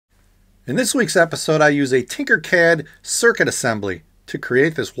In this week's episode, I use a Tinkercad Circuit Assembly to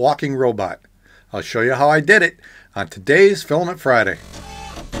create this walking robot. I'll show you how I did it on today's Filament Friday.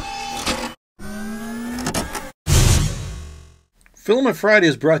 Filament Friday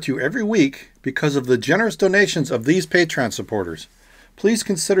is brought to you every week because of the generous donations of these Patreon supporters. Please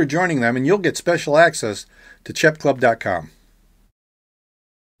consider joining them and you'll get special access to chepclub.com.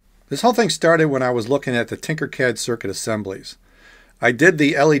 This whole thing started when I was looking at the Tinkercad Circuit Assemblies. I did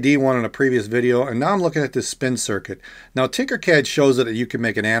the LED one in a previous video, and now I'm looking at this spin circuit. Now, Tinkercad shows it that you can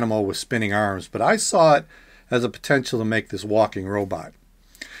make an animal with spinning arms, but I saw it as a potential to make this walking robot.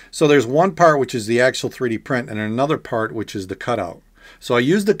 So there's one part which is the actual 3D print, and another part which is the cutout. So I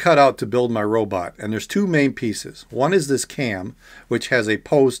used the cutout to build my robot, and there's two main pieces. One is this cam, which has a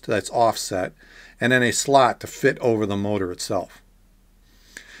post that's offset, and then a slot to fit over the motor itself.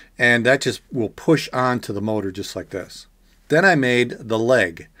 And that just will push onto the motor just like this. Then I made the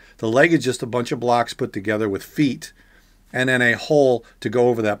leg. The leg is just a bunch of blocks put together with feet and then a hole to go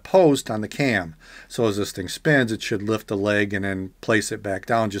over that post on the cam. So as this thing spins, it should lift the leg and then place it back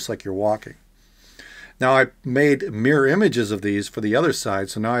down just like you're walking. Now I made mirror images of these for the other side,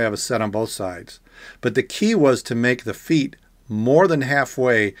 so now I have a set on both sides. But the key was to make the feet more than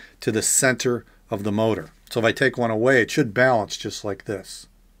halfway to the center of the motor. So if I take one away, it should balance just like this.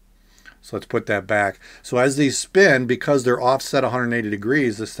 So let's put that back. So as these spin, because they're offset 180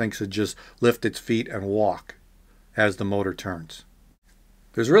 degrees, this thing should just lift its feet and walk as the motor turns.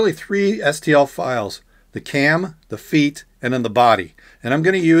 There's really three STL files: the cam, the feet, and then the body. And I'm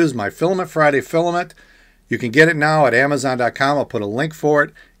going to use my Filament Friday Filament. You can get it now at Amazon.com. I'll put a link for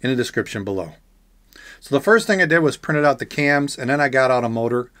it in the description below. So the first thing I did was printed out the cams, and then I got out a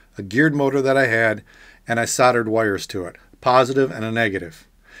motor, a geared motor that I had, and I soldered wires to it, a positive and a negative.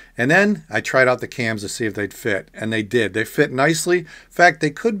 And then I tried out the cams to see if they'd fit, and they did. They fit nicely. In fact, they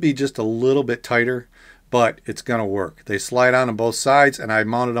could be just a little bit tighter, but it's going to work. They slide on both sides, and I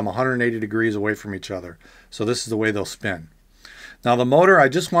mounted them 180 degrees away from each other. So this is the way they'll spin. Now the motor, I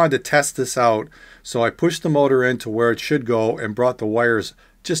just wanted to test this out, so I pushed the motor in to where it should go and brought the wires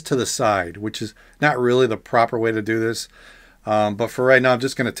just to the side, which is not really the proper way to do this. But for right now, I'm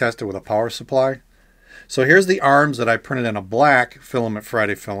just going to test it with a power supply. So here's the arms that I printed in a black Filament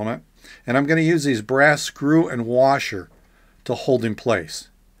Friday filament, and I'm going to use these brass screw and washer to hold in place.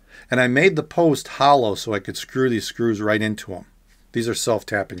 And I made the post hollow so I could screw these screws right into them. These are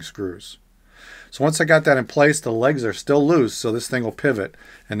self-tapping screws. So once I got that in place, the legs are still loose, so this thing will pivot,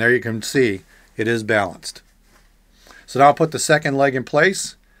 and there you can see it is balanced. So now I'll put the second leg in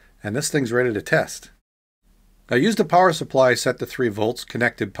place, and this thing's ready to test. I used a power supply set to 3 volts,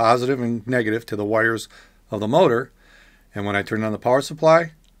 connected positive and negative to the wires of the motor, and when I turned on the power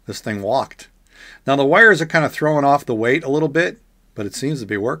supply, this thing walked. Now the wires are kind of throwing off the weight a little bit, but it seems to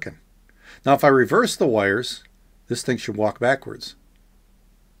be working. Now if I reverse the wires, this thing should walk backwards.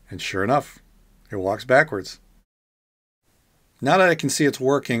 And sure enough, it walks backwards. Now that I can see it's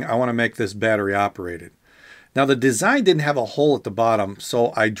working, I want to make this battery operated. Now the design didn't have a hole at the bottom,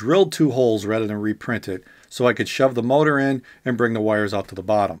 so I drilled 2 holes rather than reprint it, so I could shove the motor in and bring the wires out to the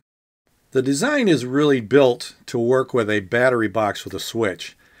bottom. The design is really built to work with a battery box with a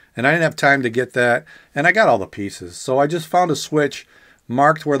switch, and I didn't have time to get that, and I got all the pieces. So I just found a switch,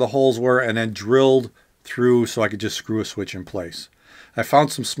 marked where the holes were, and then drilled through so I could just screw a switch in place. I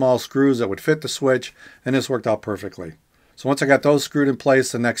found some small screws that would fit the switch, and this worked out perfectly. So once I got those screwed in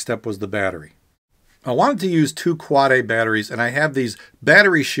place, the next step was the battery. I wanted to use 2 quad A batteries, and I have these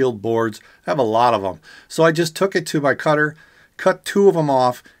battery shield boards. I have a lot of them. So I just took it to my cutter, cut 2 of them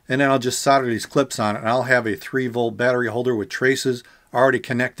off, and then I'll just solder these clips on it, and I'll have a 3-volt battery holder with traces already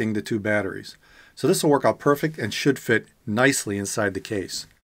connecting the 2 batteries. So this will work out perfect and should fit nicely inside the case.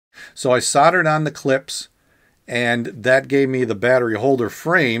 So I soldered on the clips, and that gave me the battery holder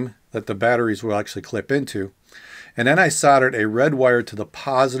frame that the batteries will actually clip into. And then I soldered a red wire to the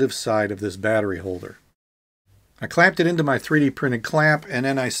positive side of this battery holder. I clamped it into my 3D printed clamp, and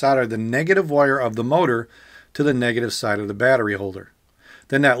then I soldered the negative wire of the motor to the negative side of the battery holder.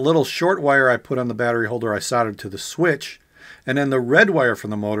 Then that little short wire I put on the battery holder I soldered to the switch, and then the red wire from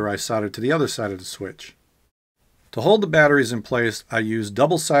the motor I soldered to the other side of the switch. To hold the batteries in place, I used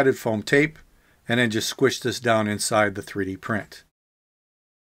double-sided foam tape, and then just squished this down inside the 3D print.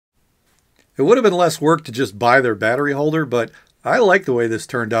 It would have been less work to just buy their battery holder, but I like the way this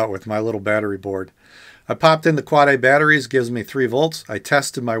turned out with my little battery board. I popped in the quad A batteries, gives me 3 volts. I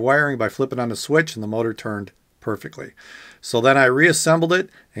tested my wiring by flipping on the switch, and the motor turned perfectly. So then I reassembled it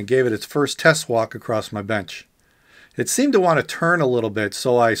and gave it its first test walk across my bench. It seemed to want to turn a little bit,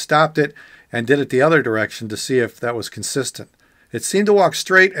 so I stopped it and did it the other direction to see if that was consistent. It seemed to walk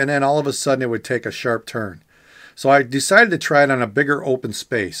straight, and then all of a sudden it would take a sharp turn. So I decided to try it on a bigger open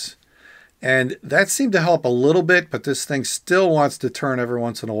space. And that seemed to help a little bit, but this thing still wants to turn every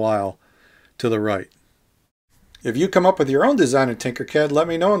once in a while to the right. If you come up with your own design in Tinkercad, let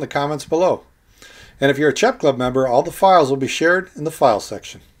me know in the comments below. And if you're a CHEP Club member, all the files will be shared in the file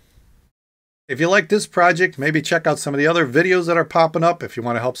section. If you like this project, maybe check out some of the other videos that are popping up. If you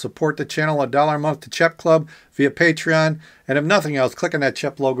want to help support the channel, $1 a month to CHEP Club via Patreon. And if nothing else, click on that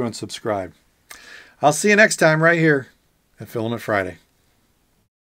CHEP logo and subscribe. I'll see you next time right here at Filament Friday.